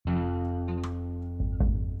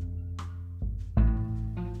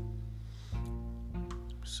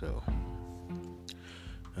So,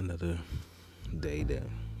 another day that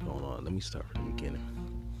going on. Let me start from the beginning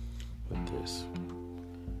with this.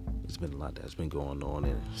 There's been a lot that's been going on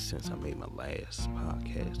since I made my last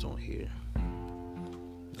podcast on here.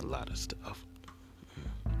 A lot of stuff.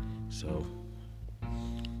 So,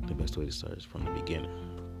 the best way to start is from the beginning.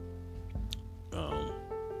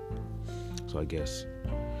 So I guess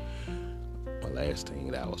my last thing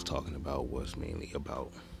that I was talking about was mainly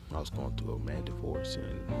about I was going through a man divorce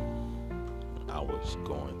and I was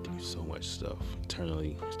going through so much stuff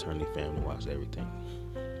internally, family wise, everything.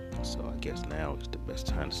 So I guess now is the best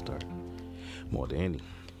time to start more than any.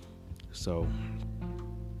 So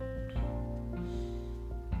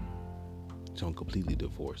I'm completely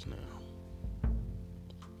divorced now.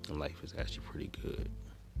 And life is actually pretty good.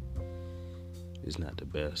 It's not the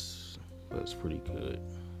best, but it's pretty good.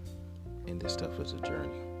 And this stuff is a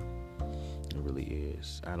journey. It really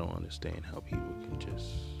is. I don't understand how people can just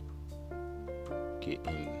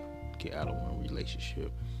get out of one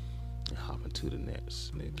relationship and hop into the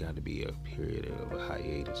next. And there's got to be a period of a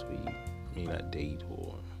hiatus where you may not date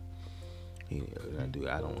or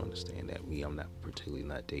I don't understand that. I'm not particularly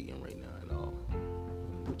not dating right now at all,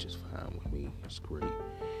 which is fine with me. It's great,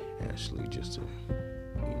 actually, just to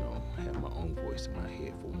have my own voice in my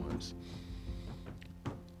head for once.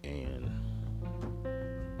 And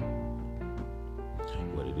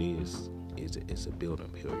what it is it's a building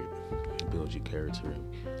period. It builds your character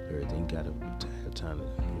and everything. You gotta have time to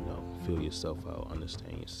feel yourself out,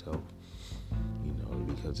 understand yourself.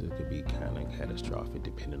 Because it could be kind of catastrophic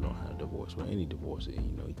depending on how divorce or any divorce is.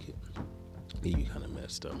 It could leave you kind of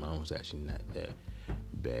messed up. Mine was actually not that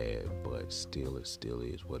bad, but it still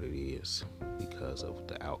is what it is because of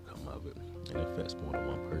the outcome of it. And it affects more than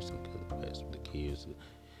one person because it affects the kids,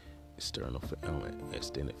 extended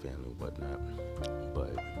family, and whatnot.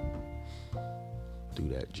 But through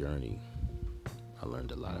that journey, I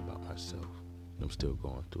learned a lot about myself. I'm still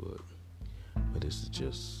going through it, but this is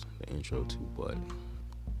just the intro to what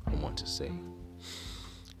I want to say,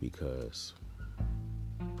 because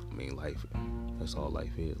life, that's all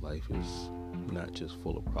life is. Life is not just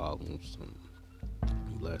full of problems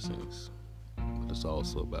and blessings, but it's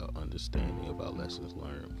also about understanding, about lessons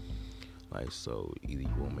learned. So either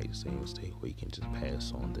you won't make the same mistake or you can just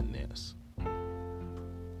pass on the next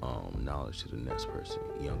knowledge to the next person,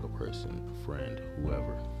 younger person, friend,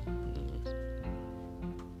 whoever.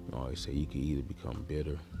 I always say you can either become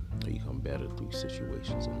bitter or you become better through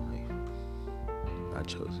situations in life. I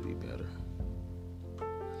chose to be better.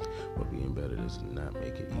 But being better does not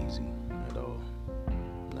make it easy at all.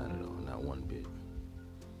 Not at all. Not one bit.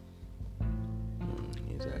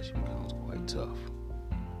 It actually becomes quite tough.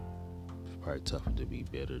 It's probably tougher to be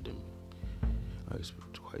better than... It's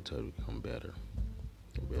quite tough to become better.